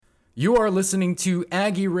You are listening to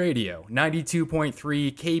Aggie Radio,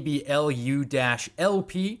 92.3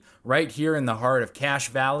 KBLU-LP, right here in the heart of Cache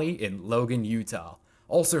Valley in Logan, Utah.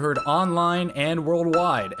 Also heard online and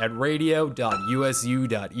worldwide at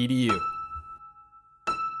radio.usu.edu.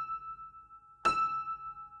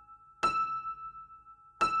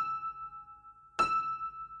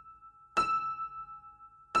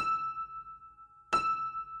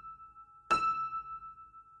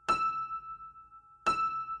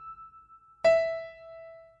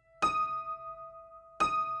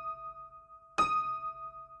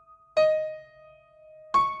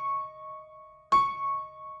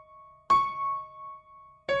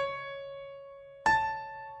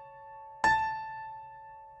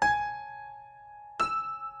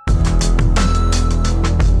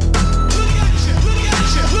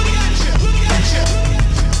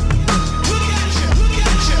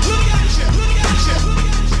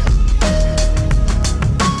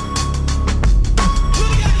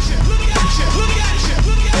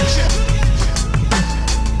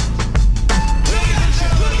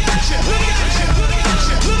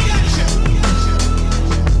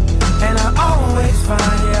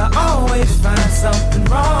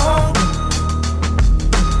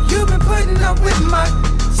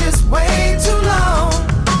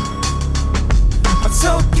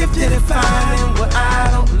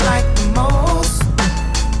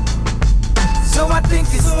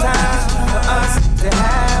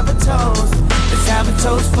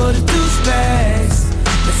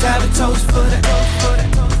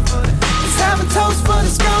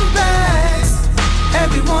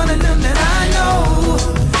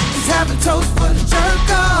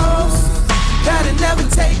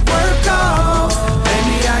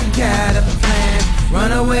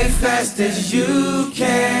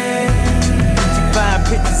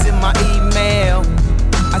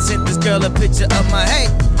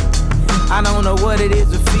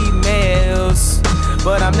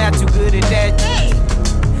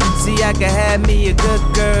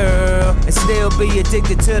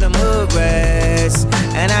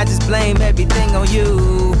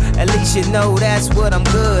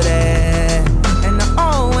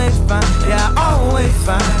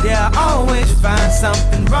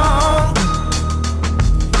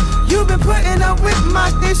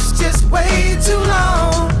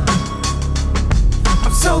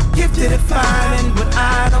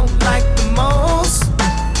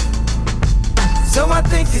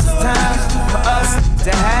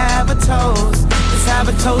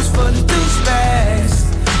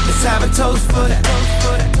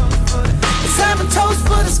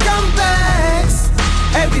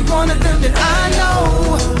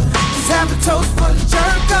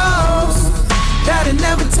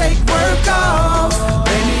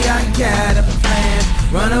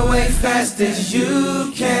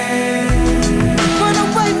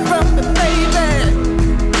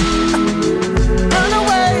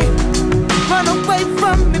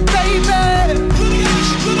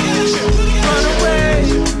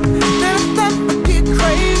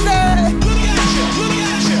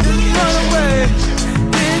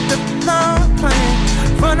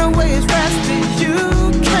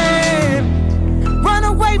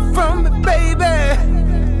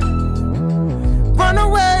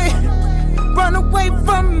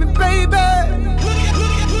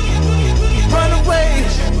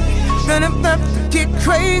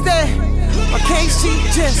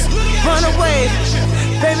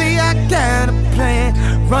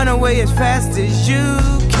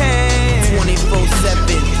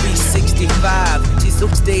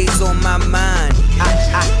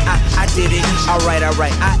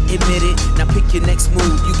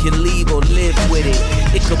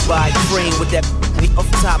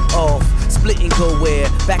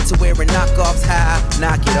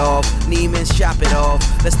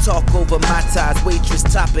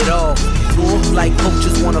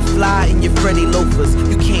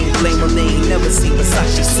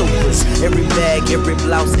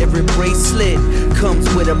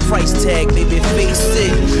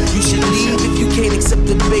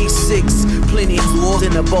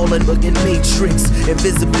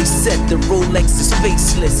 Invisibly set, the Rolex is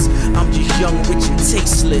faceless. I'm just young, rich and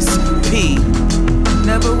tasteless. P.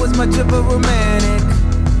 Never was much of a romantic.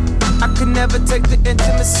 I could never take the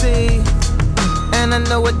intimacy, and I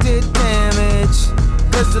know it did damage.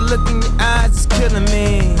 Cause the look in your eyes is killing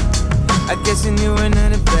me. I guess you knew an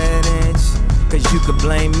advantage, cause you could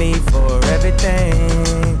blame me for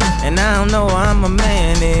everything. And I don't know how I'ma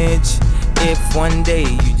manage if one day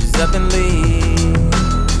you just up and leave.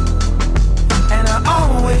 And I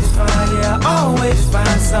always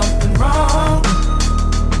find something wrong.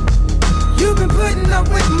 You've been putting up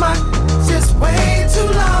with my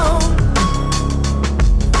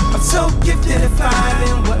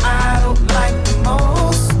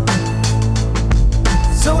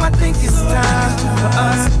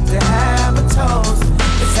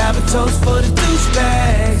toast for the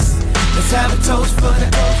douchebags. Let's have a toast for the.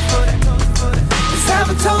 Let's have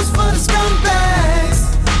a toast for the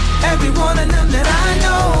scumbags. Every one of them that I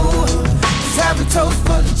know. Let's have a toast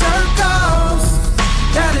for the jerk-offs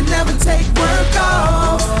that'll never take work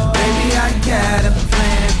off. Baby, I got a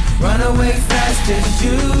plan. Run away fast as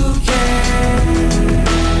you can.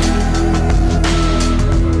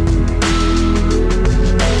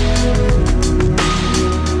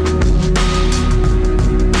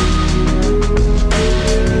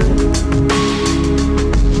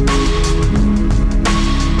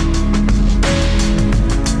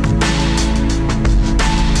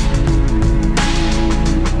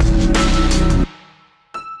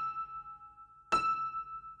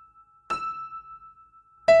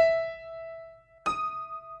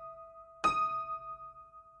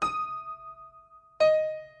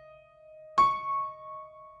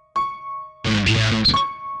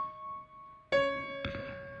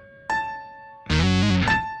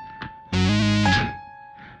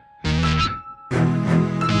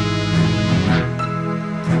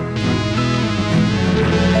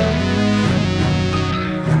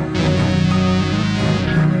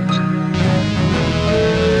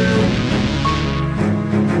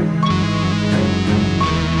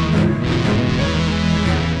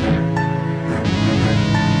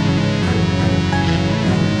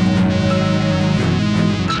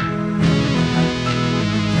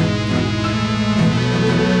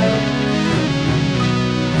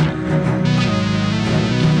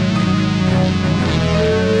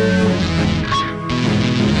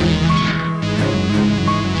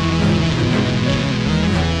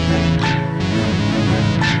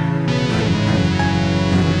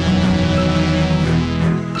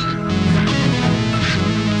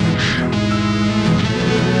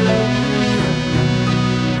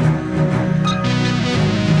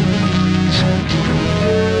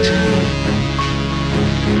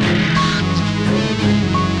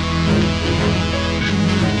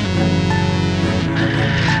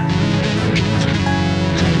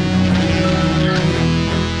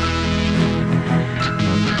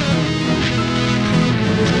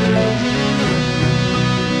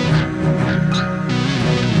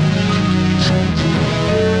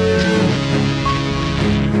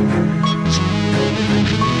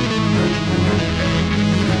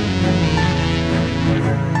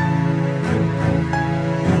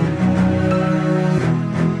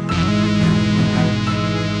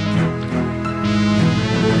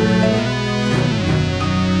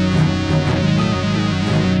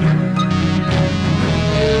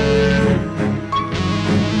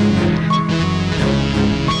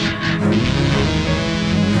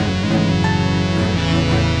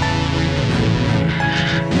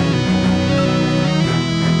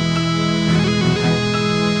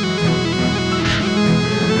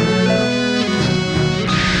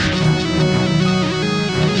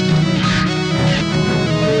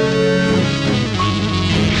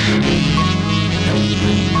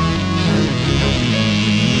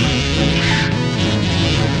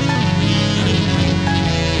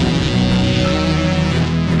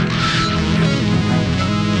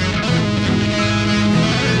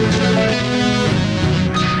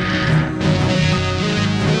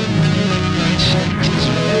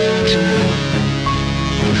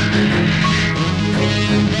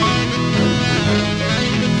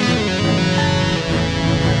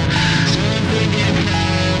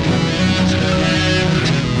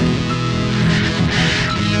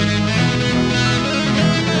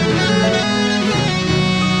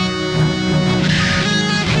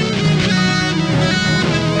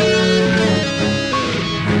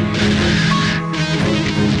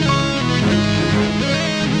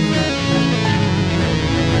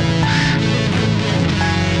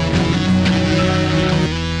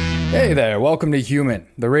 Hey there, welcome to Human,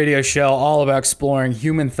 the radio show all about exploring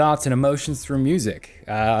human thoughts and emotions through music.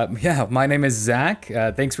 My name is Zach.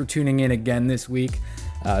 Thanks for tuning in again this week.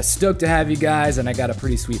 Stoked to have you guys, and I got a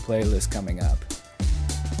pretty sweet playlist coming up.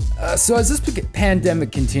 So as this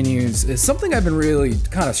pandemic continues, something I've been really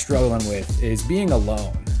kind of struggling with is being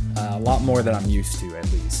alone, a lot more than I'm used to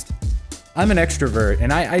at least. I'm an extrovert,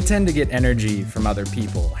 and I tend to get energy from other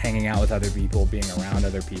people, hanging out with other people, being around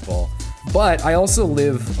other people. But I also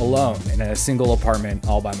live alone in a single apartment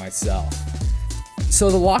all by myself.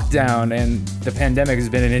 So the lockdown and the pandemic has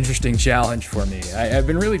been an interesting challenge for me. I've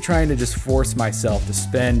been really trying to just force myself to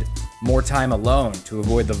spend more time alone to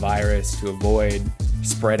avoid the virus, to avoid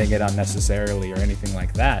spreading it unnecessarily or anything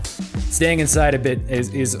like that. Staying inside a bit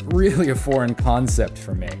is really a foreign concept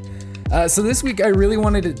for me. So this week I really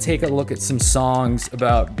wanted to take a look at some songs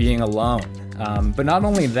about being alone. But not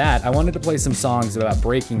only that, I wanted to play some songs about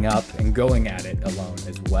breaking up and going at it alone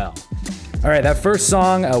as well. All right, that first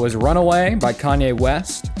song was Runaway by Kanye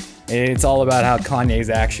West. It's all about how Kanye's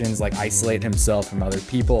actions like isolate himself from other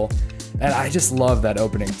people. And I just love that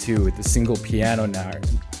opening too, with the single piano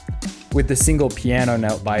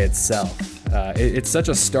note by itself. It's such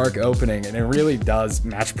a stark opening, and it really does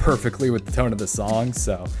match perfectly with the tone of the song,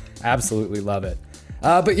 so absolutely love it.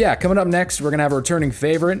 But yeah, coming up next, we're going to have a returning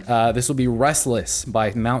favorite. This will be Restless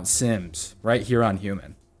by Mount Sims, right here on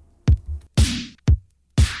Human.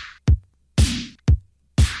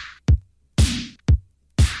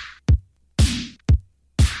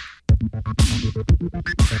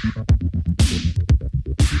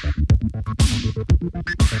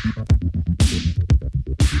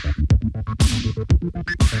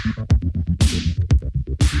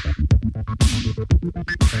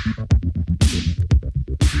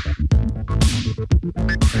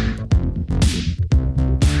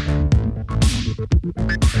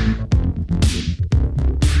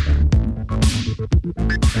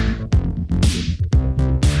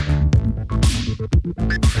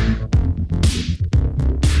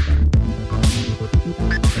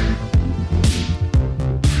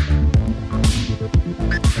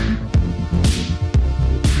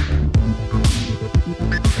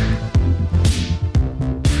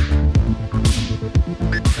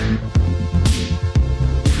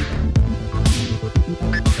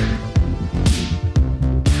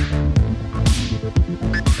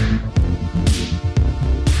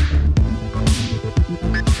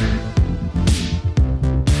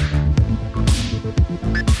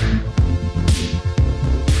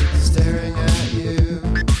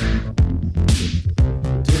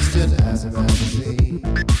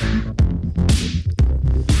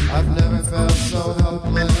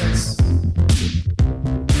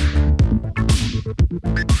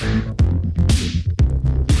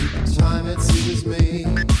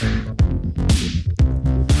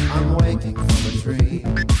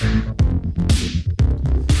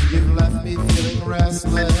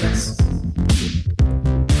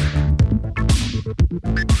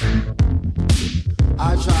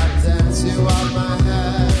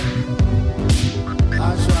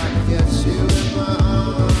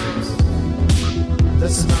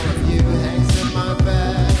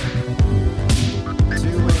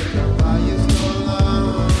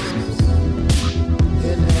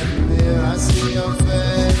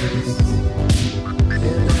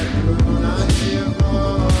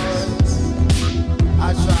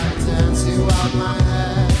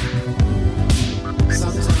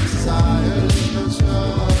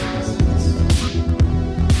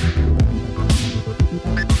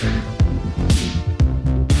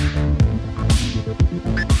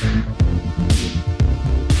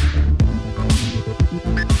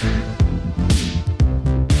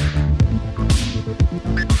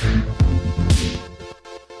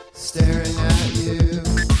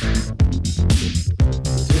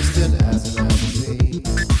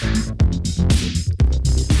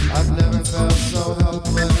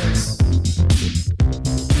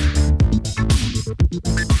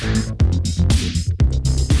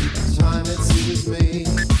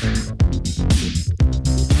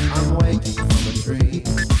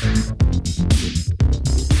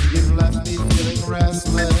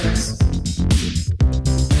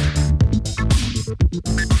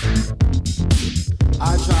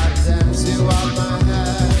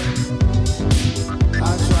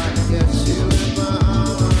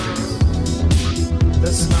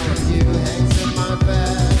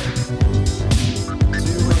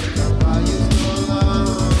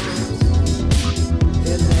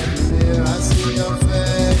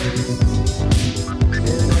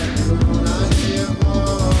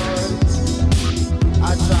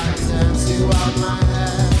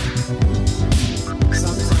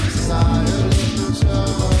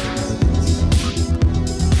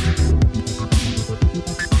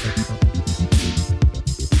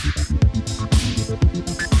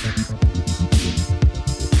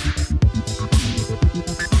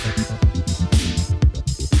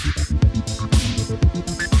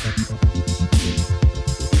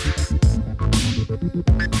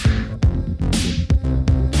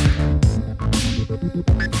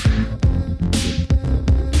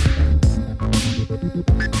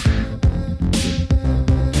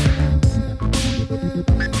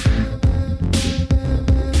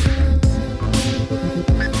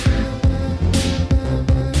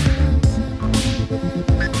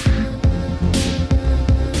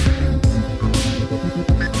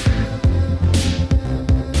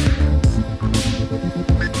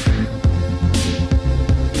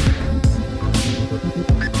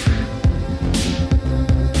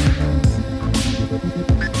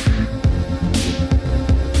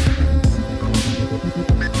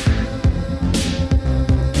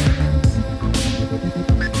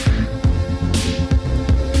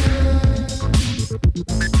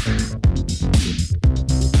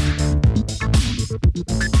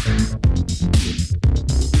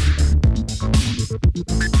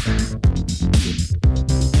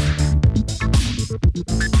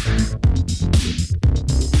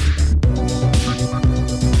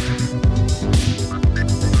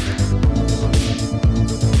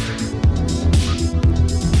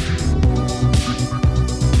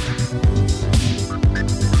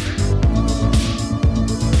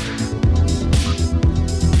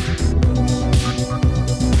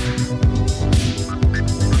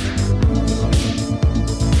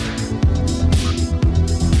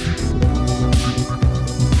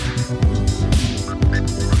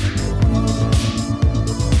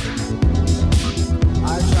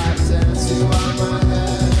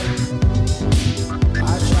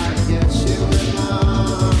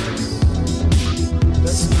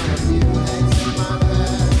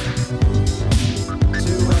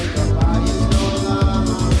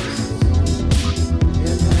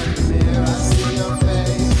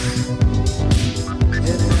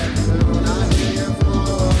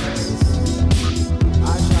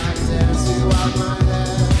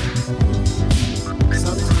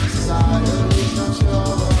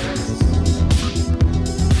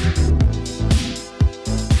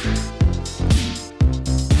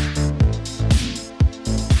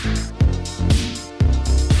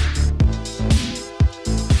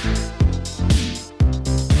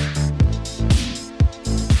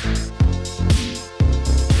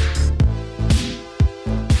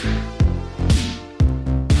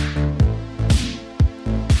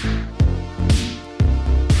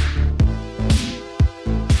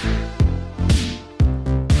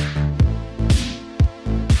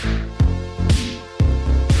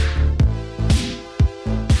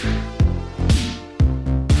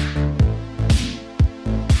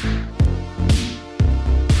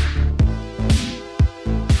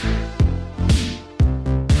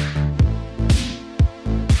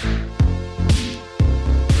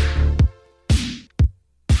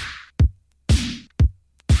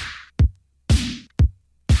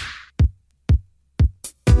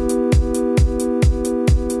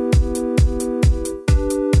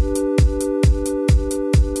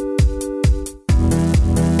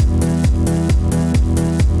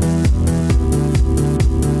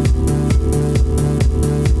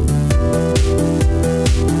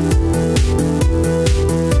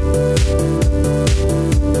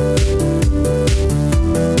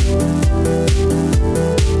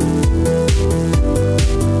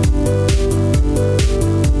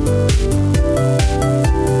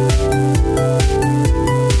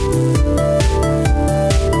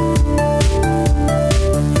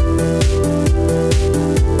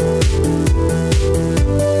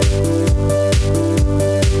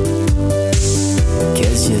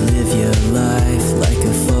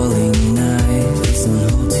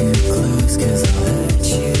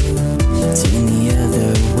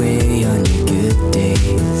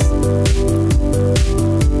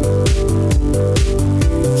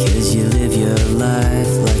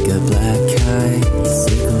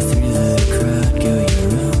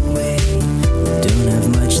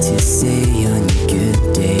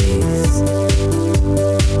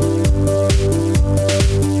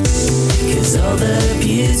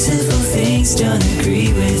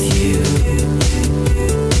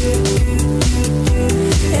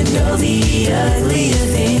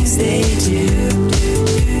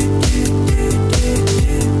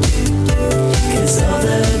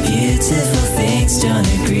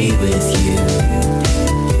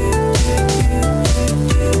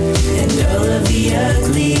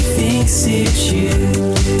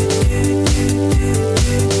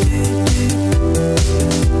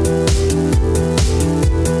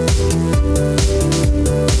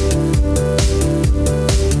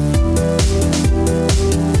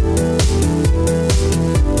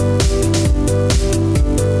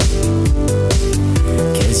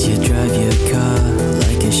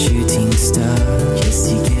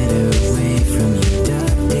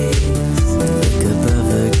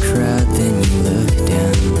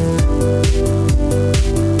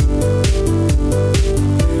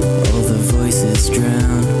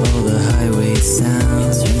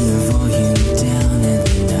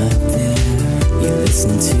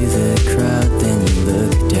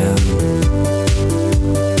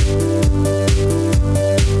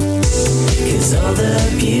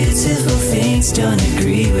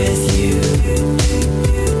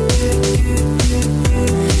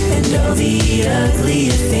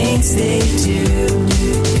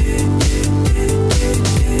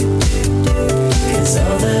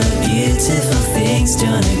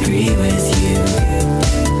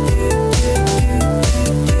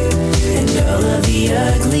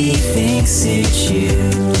 suit you.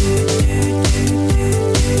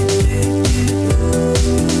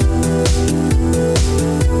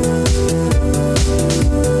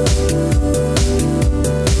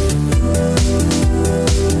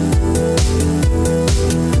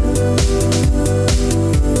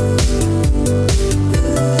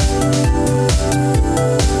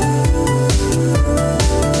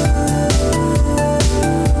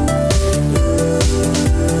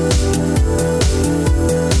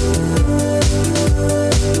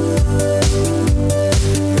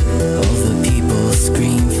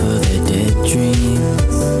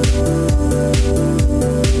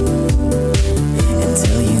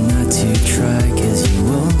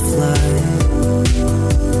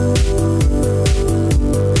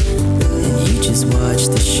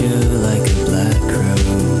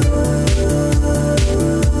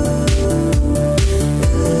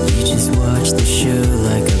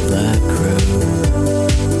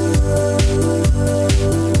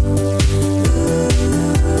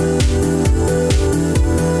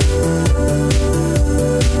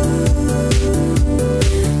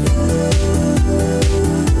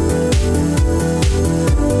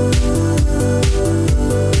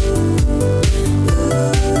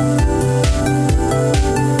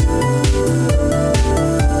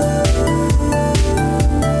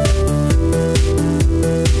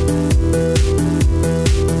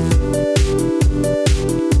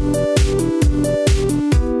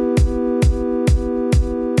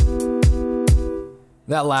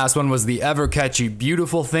 That last one was the ever catchy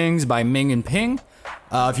Beautiful Things by Ming and Ping.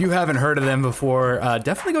 If you haven't heard of them before,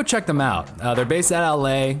 definitely go check them out. They're based out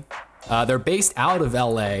of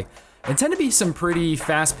LA and tend to be some pretty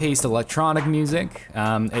fast-paced electronic music.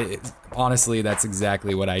 Honestly, that's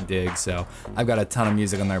exactly what I dig, so I've got a ton of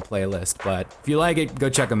music on their playlist, but if you like it, go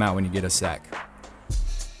check them out when you get a sec.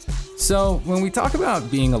 So when we talk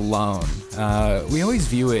about being alone, we always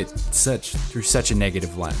view it through such a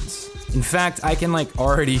negative lens. In fact, I can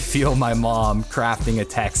already feel my mom crafting a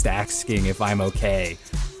text asking if I'm okay,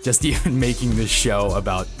 just even making this show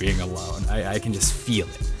about being alone. I can just feel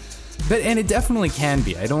it. And it definitely can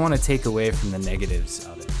be. I don't want to take away from the negatives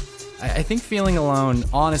of it. I think feeling alone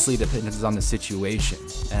honestly depends on the situation.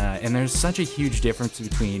 And there's such a huge difference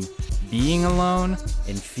between being alone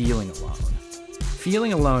and feeling alone.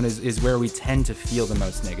 Feeling alone is where we tend to feel the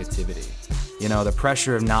most negativity. You know, the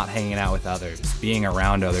pressure of not hanging out with others, being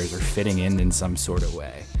around others, or fitting in some sort of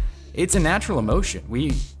way. It's a natural emotion.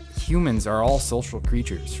 We humans are all social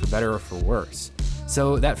creatures, for better or for worse.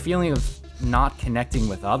 So that feeling of not connecting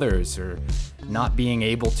with others or not being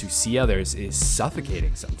able to see others is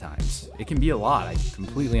suffocating sometimes. It can be a lot. I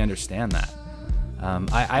completely understand that.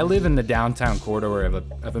 I live in the downtown corridor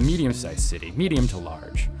of a medium-sized city, medium to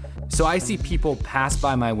large. So I see people pass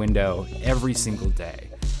by my window every single day.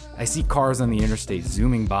 I see cars on the interstate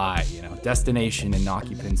zooming by, destination and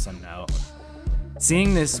occupants unknown.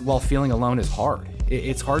 Seeing this while feeling alone is hard.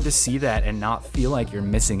 It's hard to see that and not feel like you're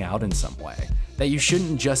missing out in some way. That you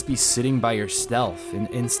shouldn't just be sitting by yourself and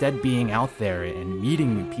instead being out there and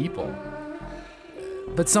meeting new people.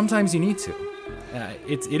 But sometimes you need to.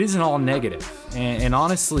 It isn't all negative. And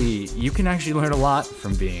honestly, you can actually learn a lot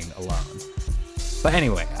from being alone. But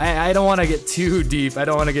anyway, I don't want to get too deep. I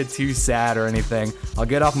don't want to get too sad or anything. I'll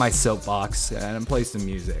get off my soapbox and play some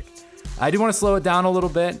music. I do want to slow it down a little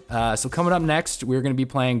bit. So coming up next, we're going to be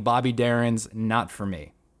playing Bobby Darin's Not For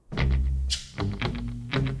Me.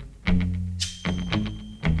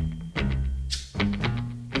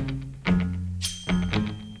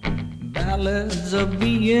 Ballads are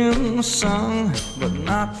being sung, but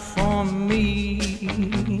not for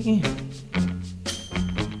me.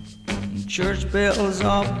 Church bells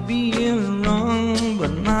are being rung,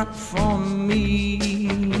 but not for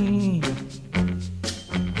me.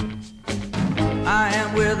 I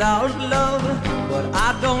am without love, but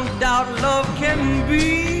I don't doubt love can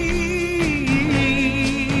be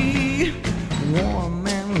warm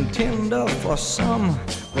and tender for some,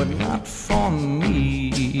 but not for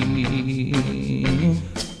me.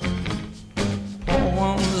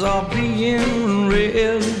 Poems are being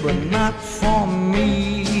read, but not for me.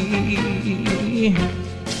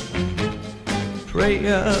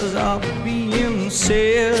 Prayers are being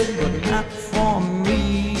said, but not for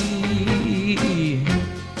me.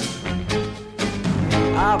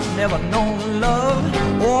 I've never known love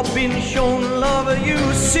or been shown love, you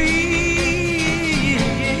see.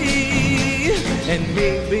 And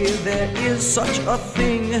maybe there is such a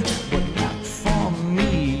thing, but not for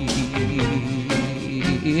me.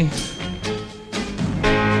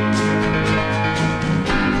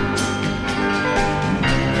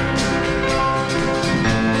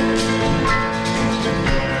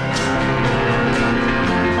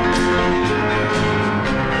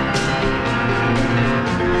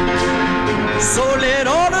 So let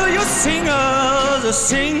all of your singers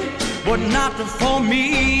sing, but not for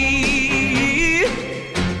me.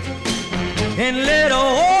 And let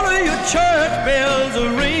all of your church bells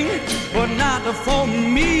ring, but not for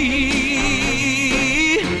me.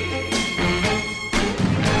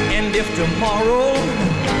 And if tomorrow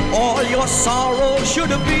all your sorrow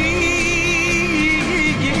should be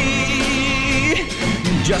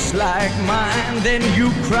just like mine, then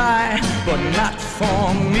you cry, but not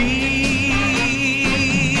for me.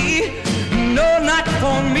 No, not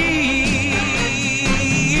for me.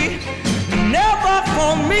 Never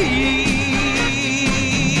for me.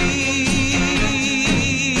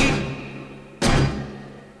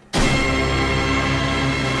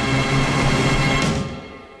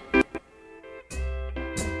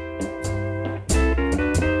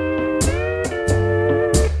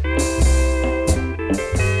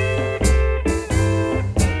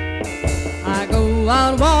 I go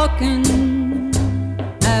out walking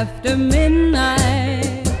after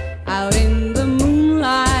midnight, out in the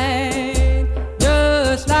moonlight,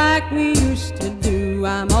 just like we used to do.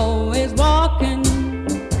 I'm always walking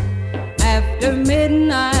after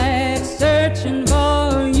midnight, searching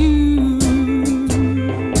for you.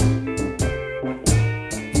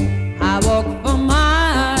 I walk for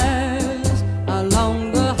miles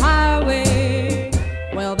along the highway.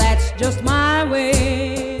 Well, that's just my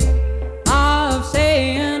way of saying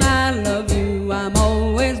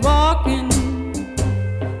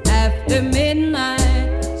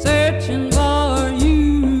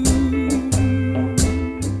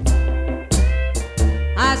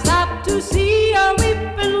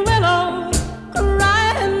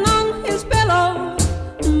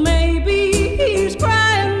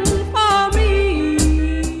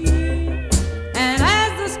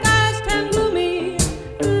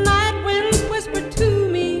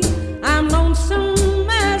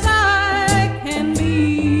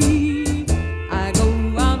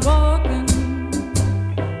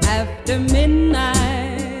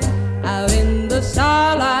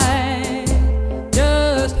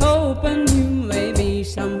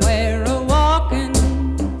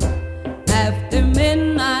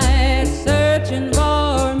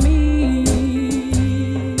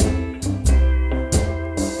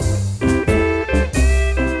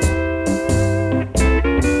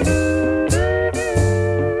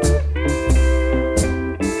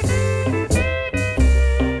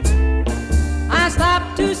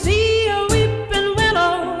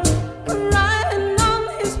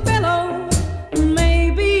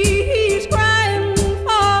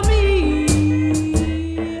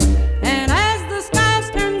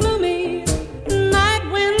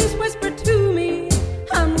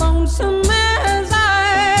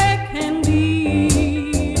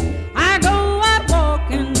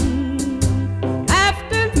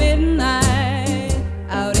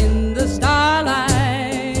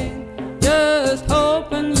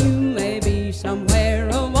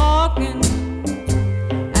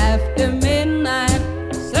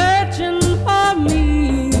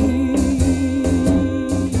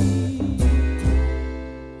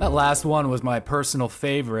that last one was my personal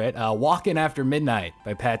favorite, Walkin' After Midnight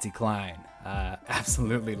by Patsy Cline.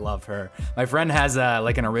 Absolutely love her. My friend has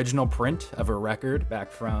like an original print of her record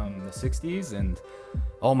back from the 60s, and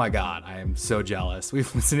oh my god, I am so jealous.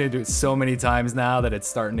 We've listened to it so many times now that it's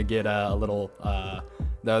starting to get a little,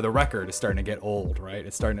 the record is starting to get old, right?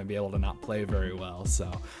 It's starting to be able to not play very well,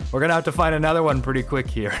 so we're gonna have to find another one pretty quick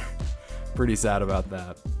here. Pretty sad about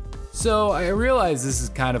that. So I realize this is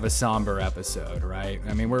kind of a somber episode, right?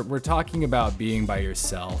 I mean, we're talking about being by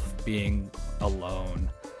yourself, being alone.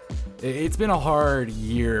 It's been a hard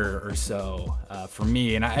year or so for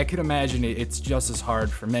me, and I could imagine it's just as hard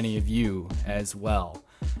for many of you as well.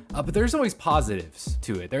 But there's always positives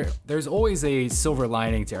to it. There's always a silver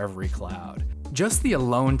lining to every cloud. Just the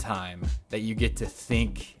alone time that you get to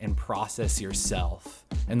think and process yourself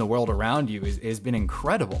and the world around you has been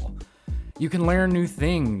incredible. You can learn new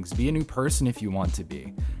things, be a new person if you want to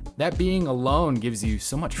be. That being alone gives you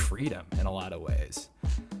so much freedom in a lot of ways.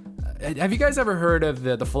 Have you guys ever heard of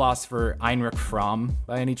the philosopher Heinrich Fromm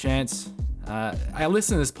by any chance? I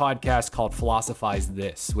listen to this podcast called Philosophize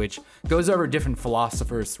This, which goes over different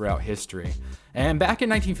philosophers throughout history. And back in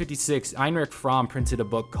 1956, Heinrich Fromm printed a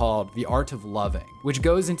book called The Art of Loving, which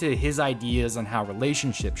goes into his ideas on how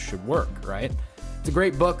relationships should work, right? It's a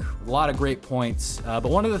great book, a lot of great points, but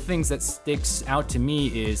one of the things that sticks out to me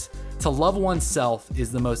is to love oneself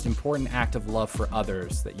is the most important act of love for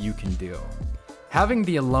others that you can do. Having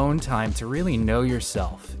the alone time to really know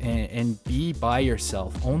yourself and be by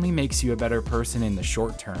yourself only makes you a better person in the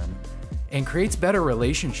short term and creates better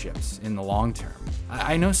relationships in the long term.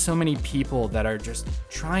 I know so many people that are just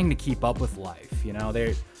trying to keep up with life, you know,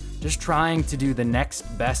 they're just trying to do the next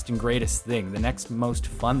best and greatest thing, the next most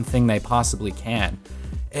fun thing they possibly can,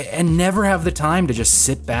 and never have the time to just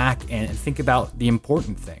sit back and think about the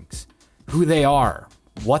important things, who they are,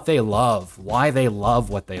 what they love, why they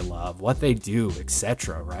love what they do,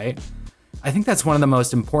 etc., right? I think that's one of the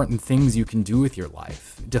most important things you can do with your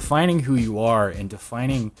life. Defining who you are and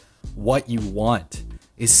defining what you want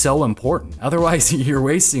is so important. Otherwise, you're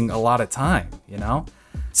wasting a lot of time, you know?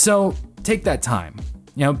 So take that time,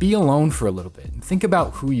 you know, be alone for a little bit and think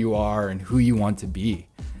about who you are and who you want to be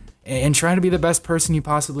and try to be the best person you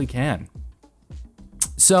possibly can.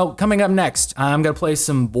 So coming up next, I'm going to play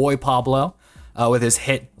some Boy Pablo with his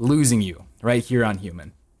hit Losing You right here on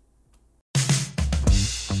Human.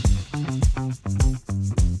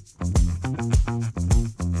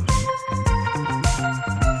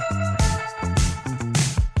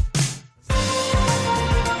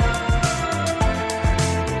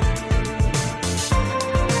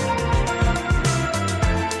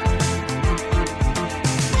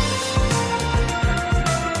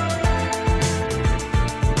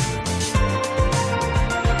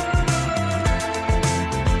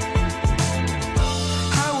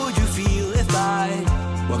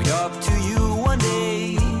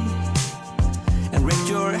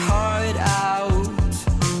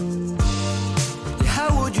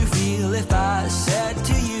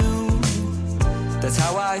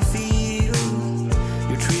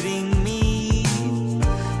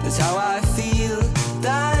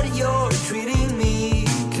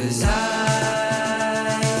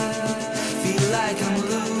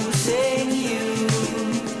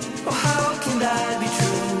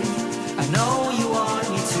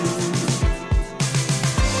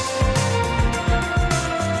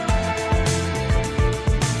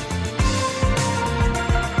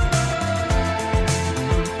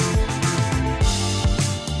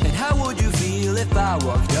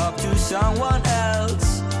 Someone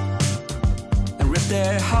else and rip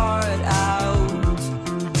their heart out.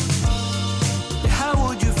 How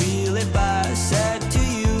would you feel if I said to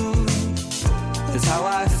you, that's how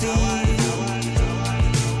I feel?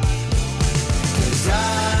 'Cause I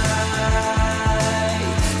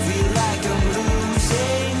feel like I'm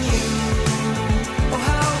losing you. Oh,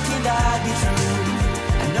 how can that be true?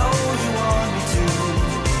 I know you want me to.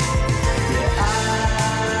 Yeah,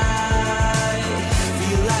 I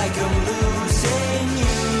feel like I'm losing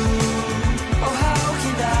you. Oh, how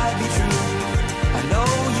can that be true?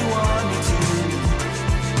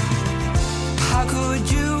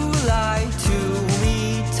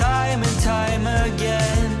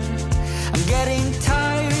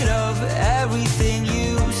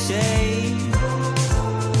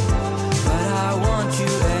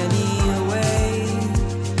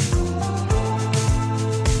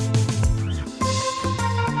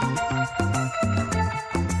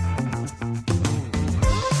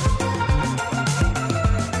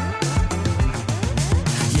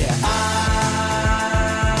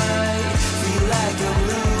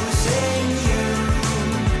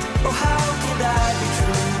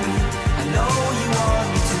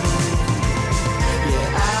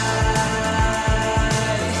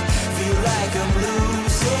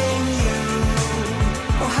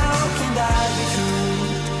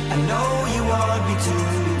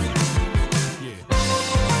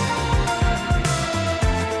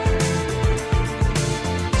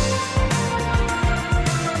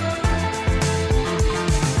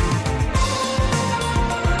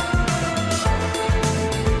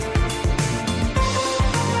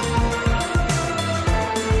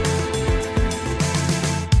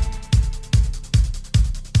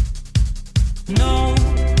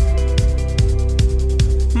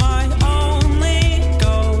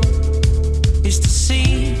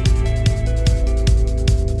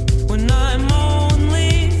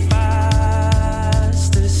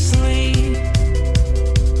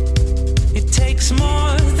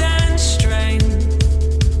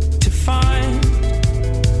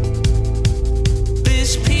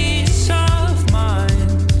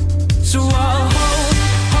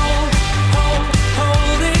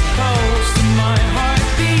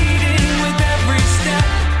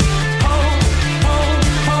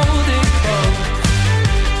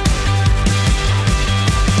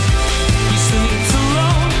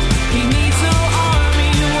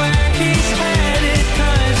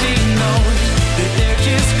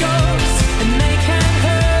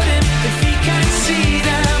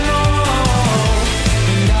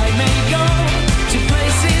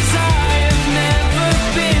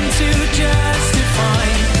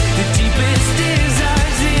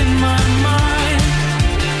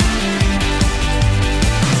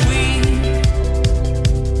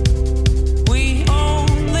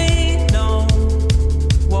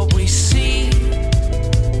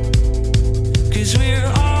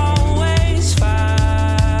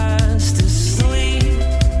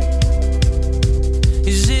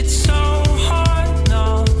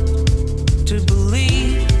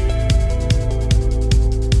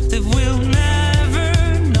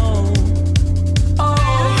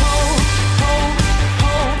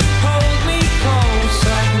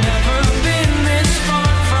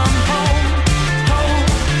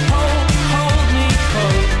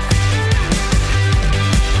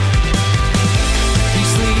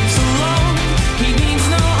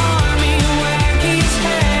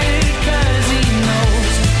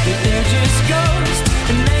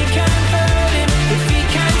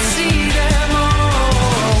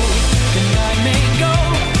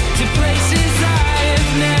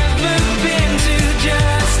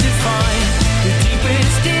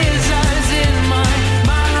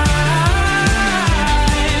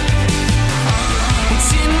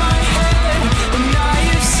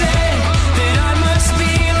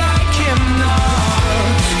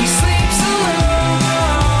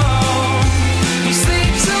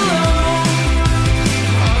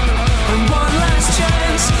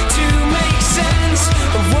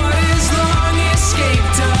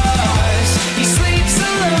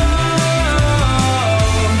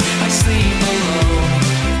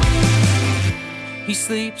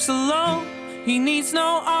 alone. He needs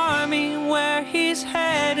no army where he's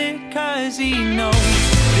headed, 'cause he knows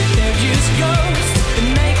that they're just ghosts and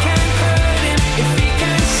they can't hurt him if he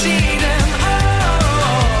can see them.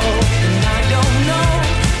 Oh, and I don't know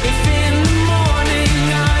if in the morning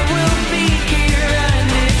I will be here, and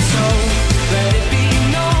if so, let it be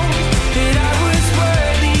known that I was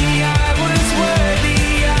worthy, I was worthy,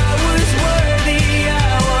 I was worthy,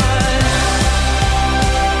 I was.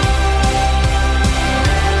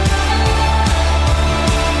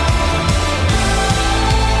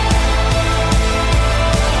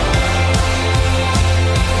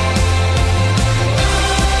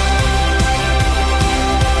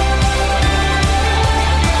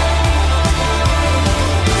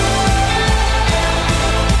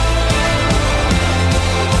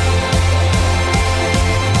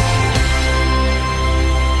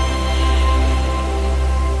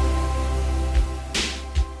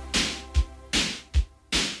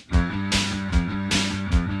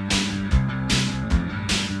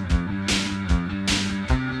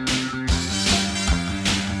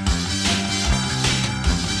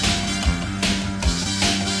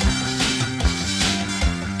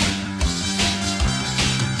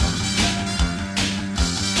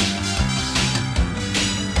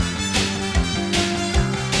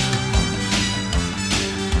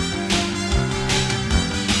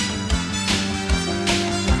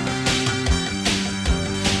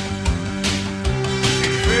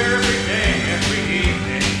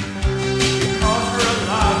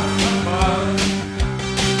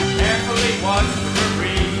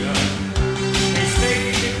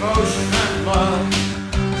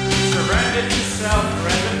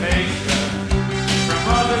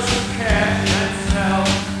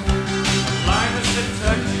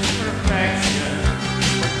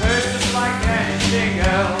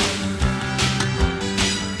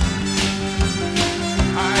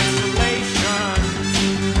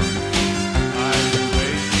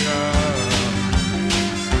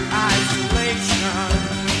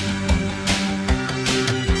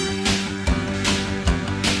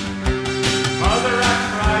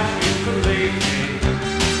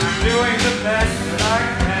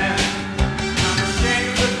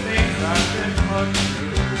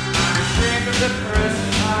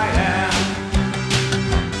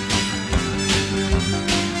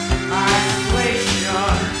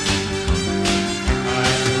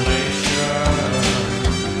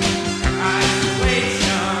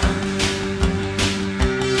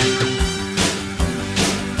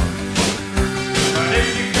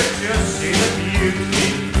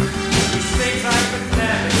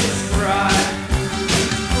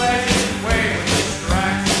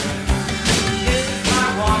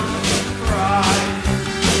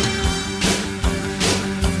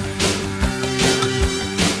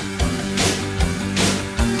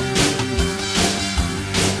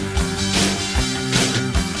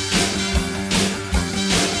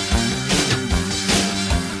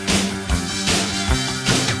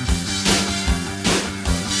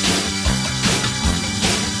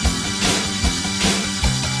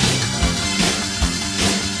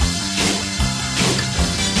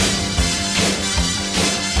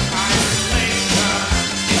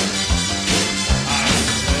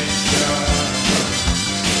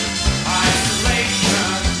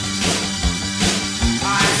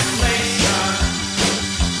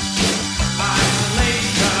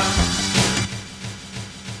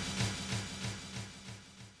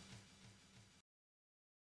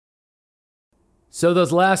 So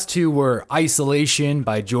those last two were Isolation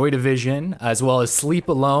by Joy Division, as well as Sleep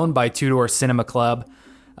Alone by Two Door Cinema Club.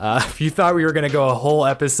 If you thought we were going to go a whole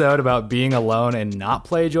episode about being alone and not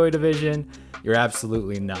play Joy Division, you're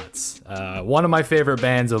absolutely nuts. One of my favorite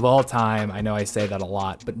bands of all time. I know I say that a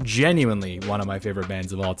lot, but genuinely one of my favorite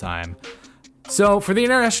bands of all time. So for the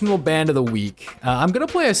International Band of the Week, I'm going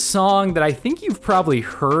to play a song that I think you've probably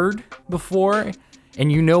heard before, and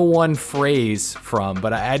you know one phrase from,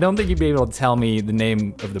 but I don't think you'd be able to tell me the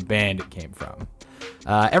name of the band it came from.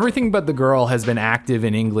 Everything But the Girl has been active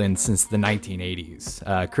in England since the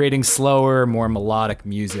 1980s, creating slower, more melodic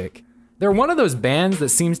music. They're one of those bands that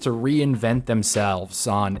seems to reinvent themselves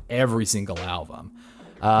on every single album,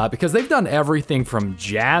 because they've done everything from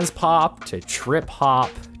jazz pop to trip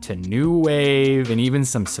hop to new wave and even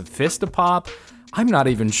some sophistopop. I'm not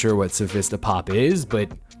even sure what sophistopop is, but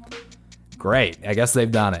great, I guess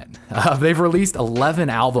they've done it. They've released 11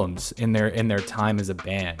 albums in their time as a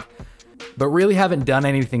band, but really haven't done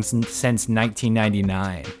anything since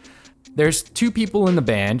 1999. There's two people in the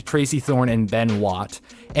band, Tracy Thorn and Ben Watt,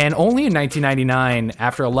 and only in 1999,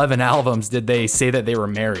 after 11 albums, did they say that they were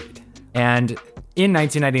married. And In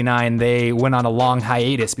 1999, they went on a long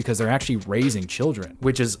hiatus because they're actually raising children,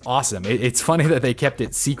 which is awesome. It's funny that they kept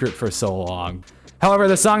it secret for so long. However,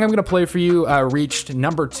 the song I'm going to play for you reached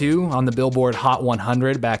number 2 on the Billboard Hot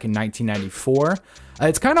 100 back in 1994.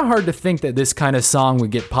 It's kind of hard to think that this kind of song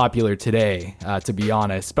would get popular today, to be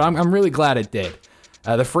honest, but I'm really glad it did.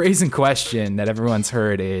 The phrase in question that everyone's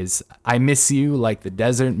heard is, "I miss you like the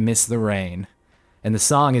desert missed the rain." And the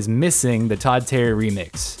song is Missing, the Todd Terry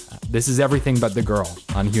remix. This is Everything But the Girl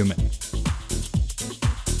on Human.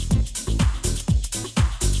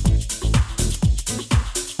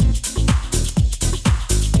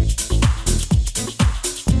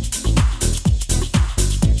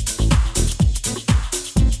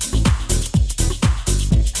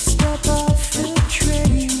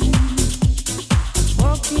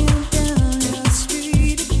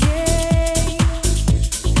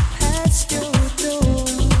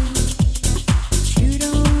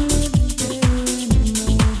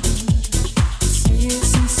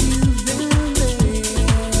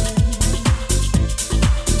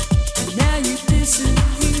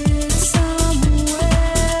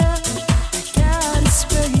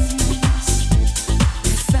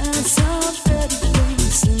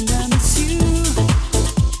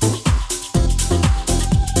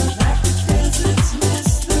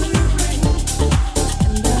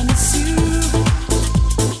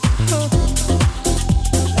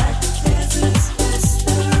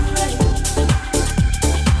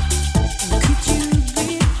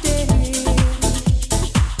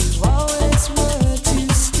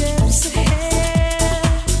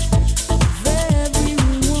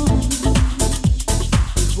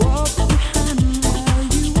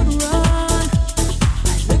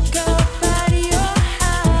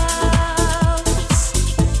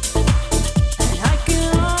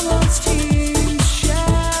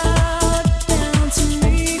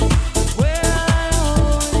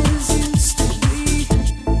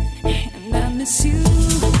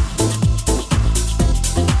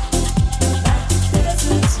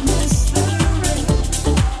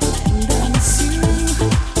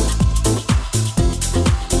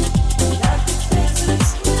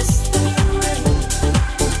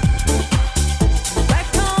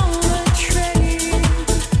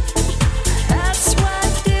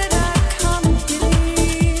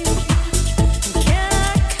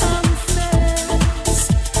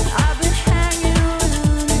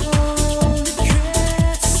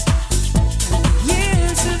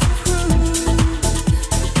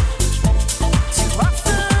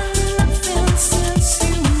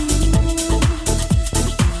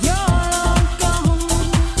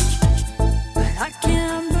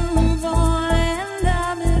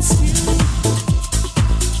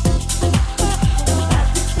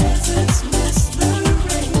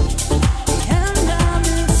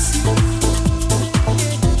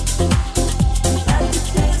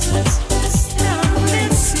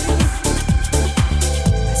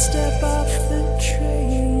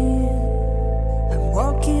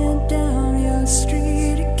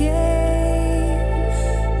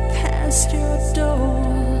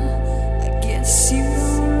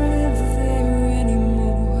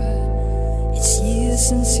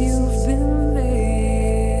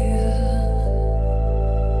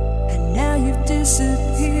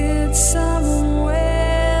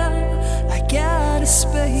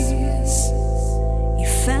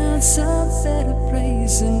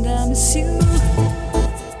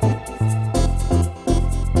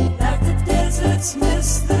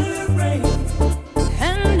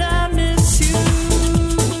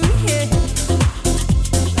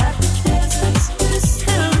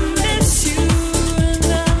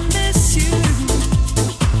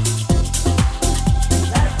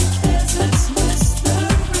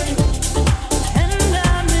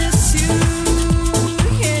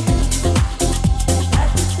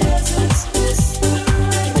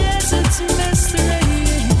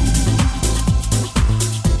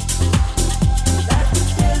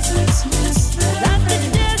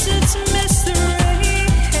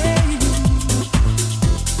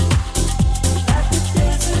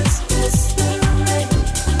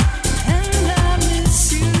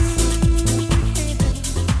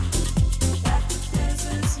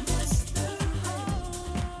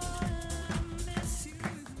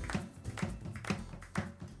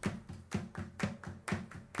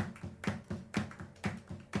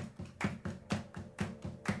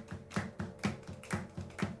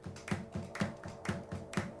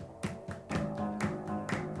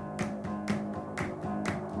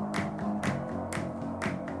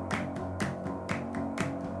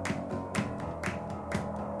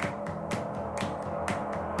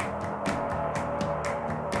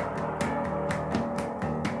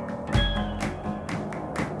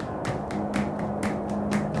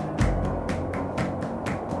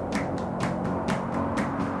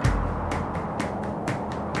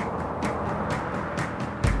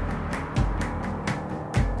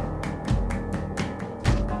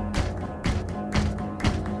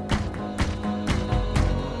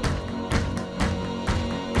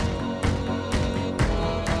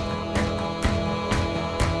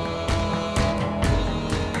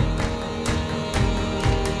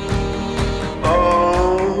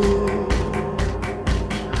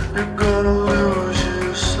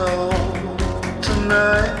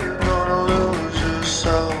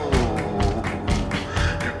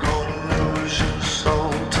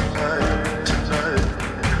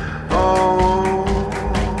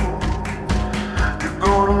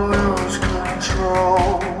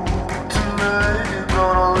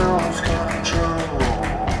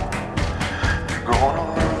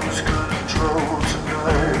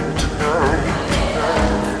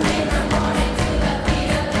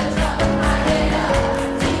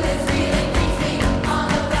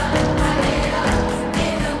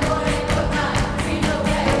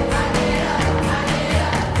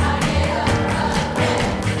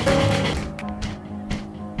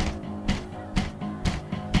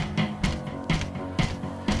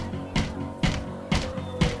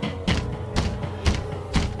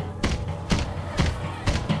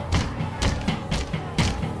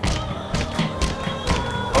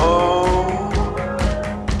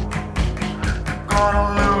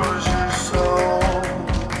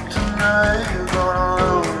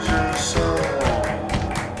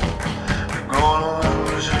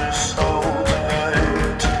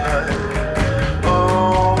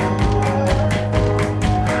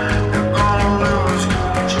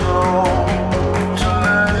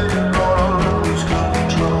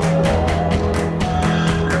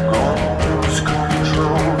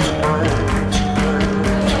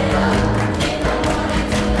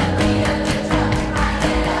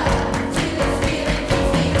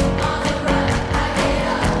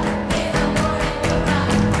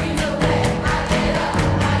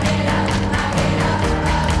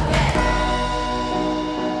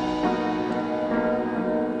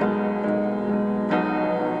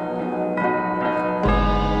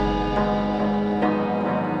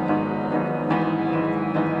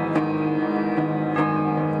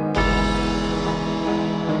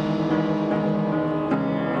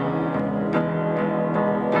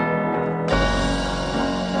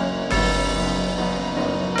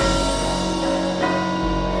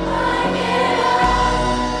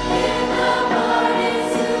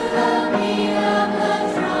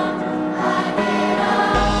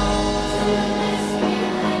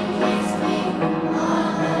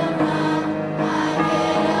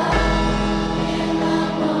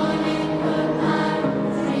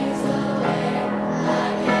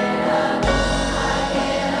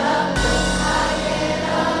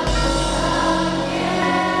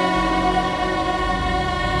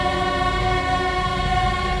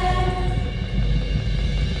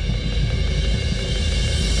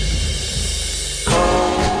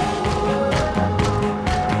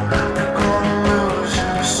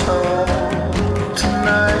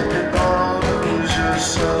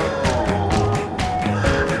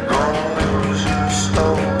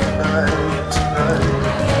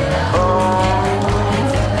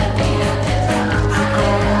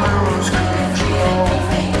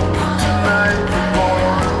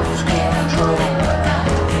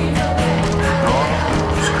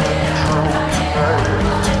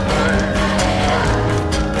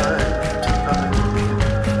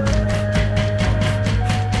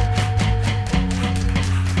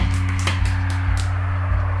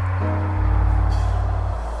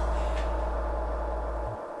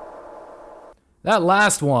 That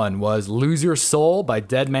last one was Lose Your Soul by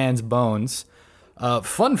Dead Man's Bones.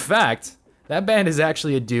 Fun fact, that band is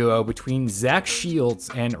actually a duo between Zach Shields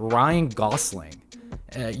and Ryan Gosling.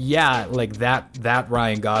 Yeah, like that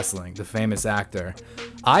Ryan Gosling, the famous actor.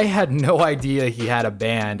 I had no idea he had a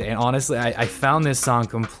band, and honestly, I found this song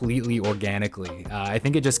completely organically. I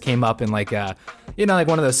think it just came up in like one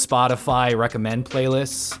of those Spotify recommend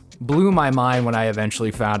playlists. Blew my mind when I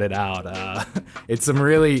eventually found it out. It's some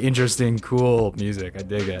really interesting, cool music. I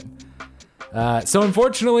dig it. So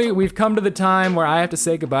unfortunately, we've come to the time where I have to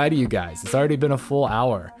say goodbye to you guys. It's already been a full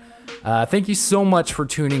hour. Thank you so much for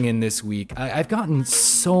tuning in this week. I've gotten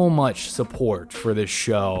so much support for this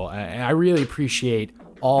show, and I really appreciate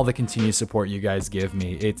all the continued support you guys give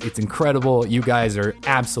me. It's incredible. You guys are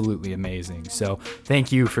absolutely amazing. So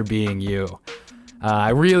thank you for being you. I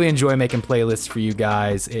really enjoy making playlists for you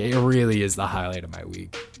guys. It really is the highlight of my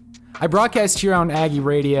week. I broadcast here on Aggie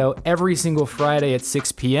Radio every single Friday at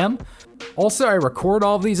 6 p.m. Also, I record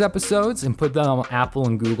all of these episodes and put them on Apple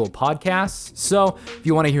and Google Podcasts. So if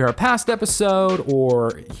you want to hear a past episode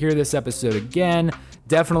or hear this episode again,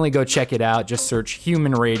 definitely go check it out. Just search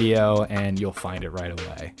Human Radio and you'll find it right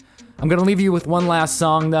away. I'm going to leave you with one last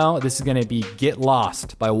song, though. This is going to be Get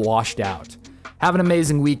Lost by Washed Out. Have an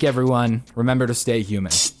amazing week, everyone. Remember to stay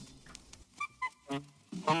human.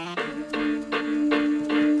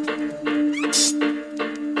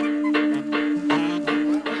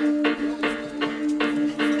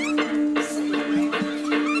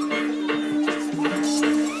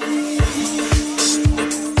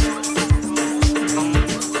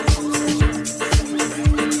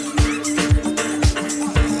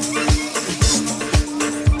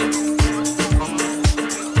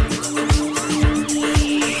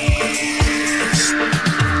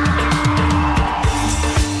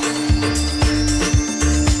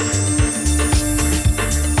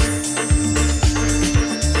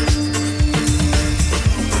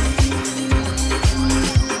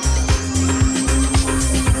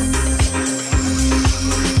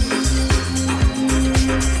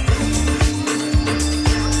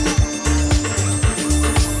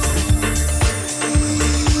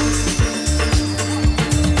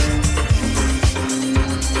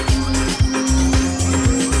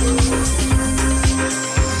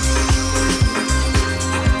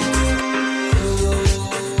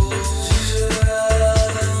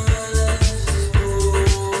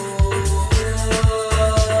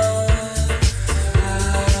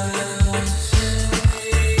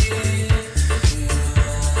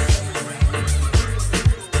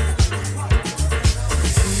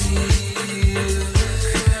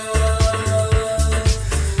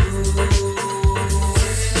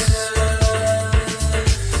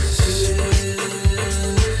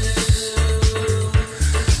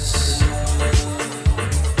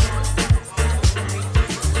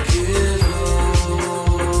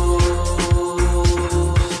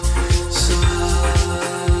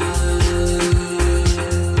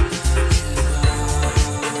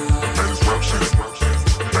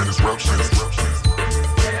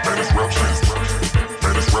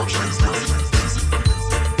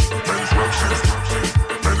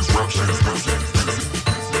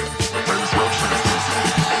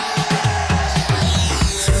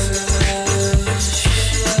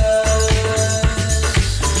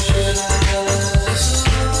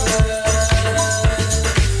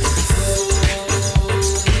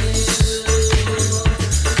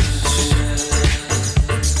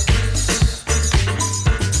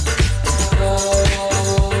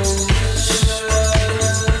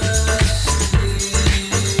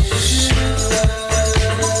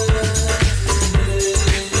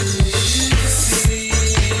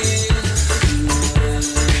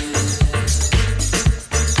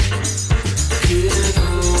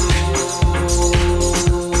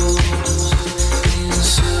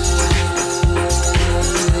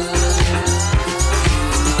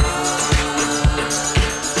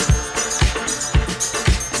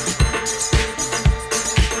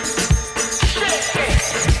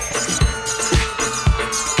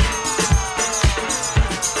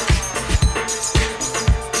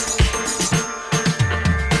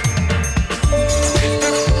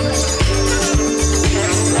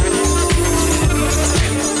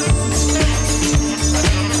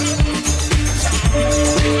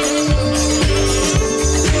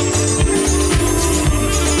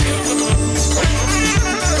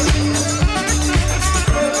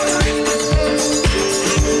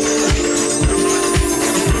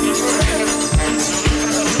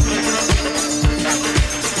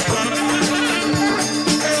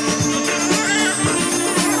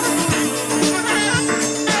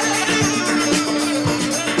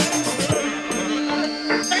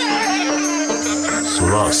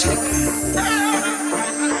 That's it, people.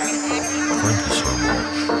 Thank you so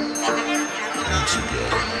much. Once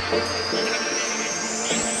again.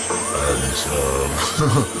 And,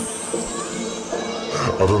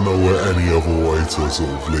 I don't know any other way to sort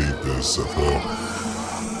of lead this, I feel.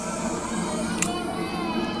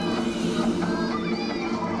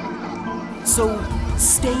 So,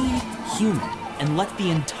 stay human and let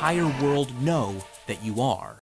the entire world know that you are.